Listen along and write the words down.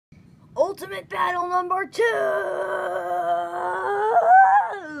Ultimate battle number 2!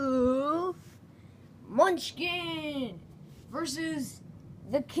 Munchkin versus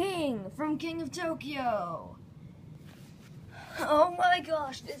the King from King of Tokyo. Oh my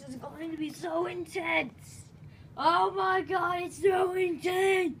gosh, this is going to be so intense. Oh my god, it's so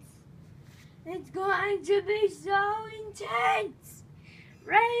intense. It's going to be so intense.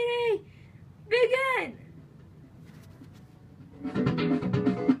 Ready? Begin.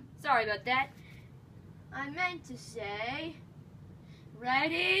 Sorry about that. I meant to say,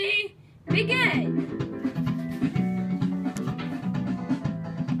 ready, begin.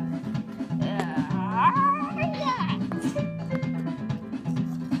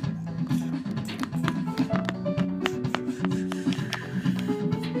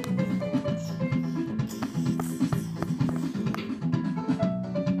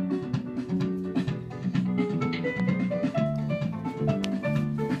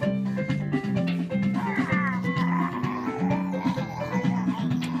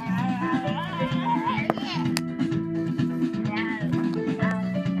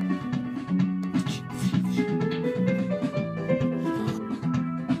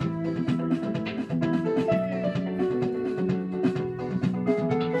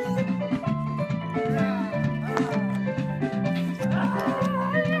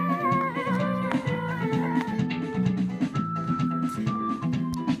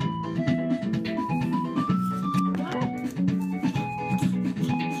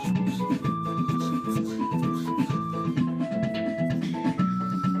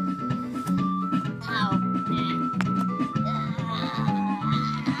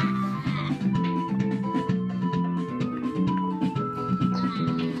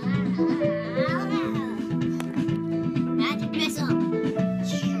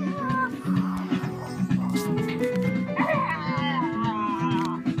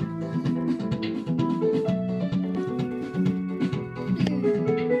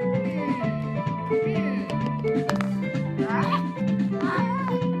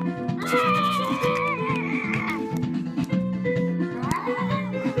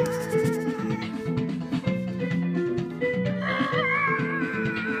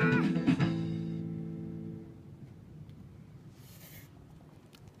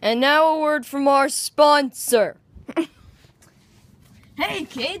 And now a word from our sponsor. Hey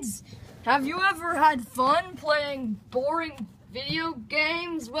kids, have you ever had fun playing boring video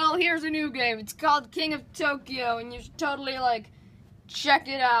games? Well, here's a new game. It's called King of Tokyo, and you should totally, check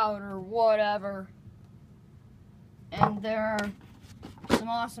it out or whatever. And there are some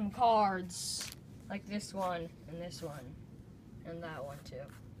awesome cards, like this one, and that one too,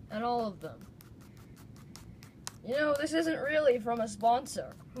 and all of them. You know, this isn't really from a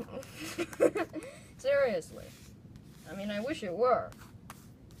sponsor. Seriously. I mean, I wish it were.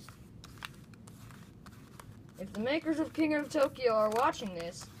 If the makers of King of Tokyo are watching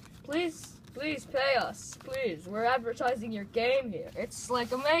this, please pay us. Please. We're advertising your game here. It's,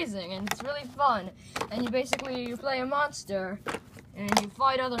 amazing, and it's really fun. And you play a monster, and you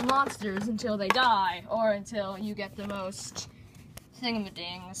fight other monsters until they die, or until you get the most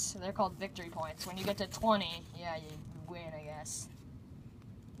thingamadings. They're called victory points. When you get to 20, yeah, you win, I guess.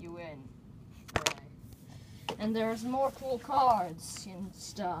 You win. Hooray. And there's more cool cards and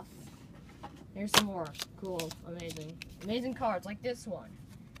stuff. Here's some more cool, amazing cards, like this one.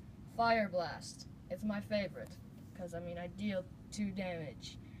 Fire Blast. It's my favorite, because, I deal 2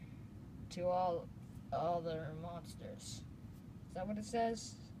 damage to all other monsters. Is that what it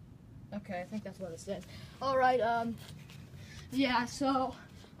says? Okay, I think that's what it says. Alright, yeah, so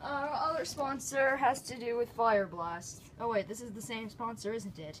our other sponsor has to do with Fire Blast. Oh wait, this is the same sponsor,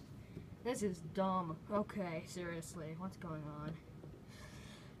 isn't it? This is dumb. Okay, seriously, what's going on?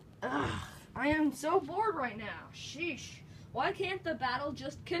 Ugh, I am so bored right now. Sheesh. Why can't the battle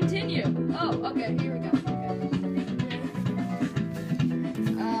just continue? Oh, okay, here we go. Okay.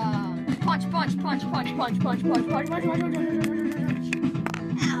 Punch.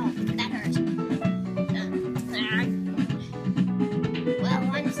 Ow, that hurt. Well,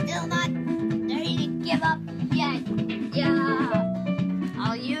 I'm still not ready to give up yet. Yeah.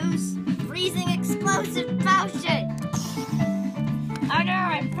 I'll use freezing explosive potion. Oh no,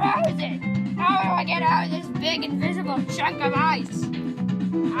 I'm frozen. How do I get out of this big invisible chunk of ice?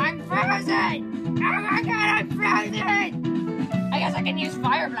 I'm frozen. Oh my god, I'm frozen. I guess I can use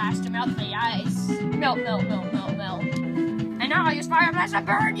Fire Blast to melt the ice. Melt. And now I'll use Fire Blast to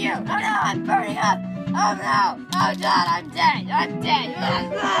burn you. Oh no, I'm burning up. Oh no. Oh god, I'm dead.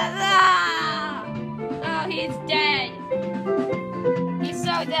 Oh, he's dead. He's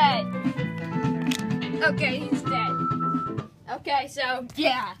so dead. Okay, he's dead. Okay, so,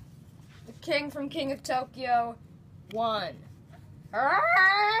 yeah. The king from King of Tokyo won. Yeah!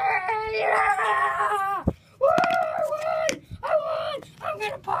 Woo! I won! I won! I'm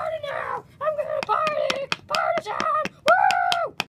gonna party now! I'm gonna party! Party time!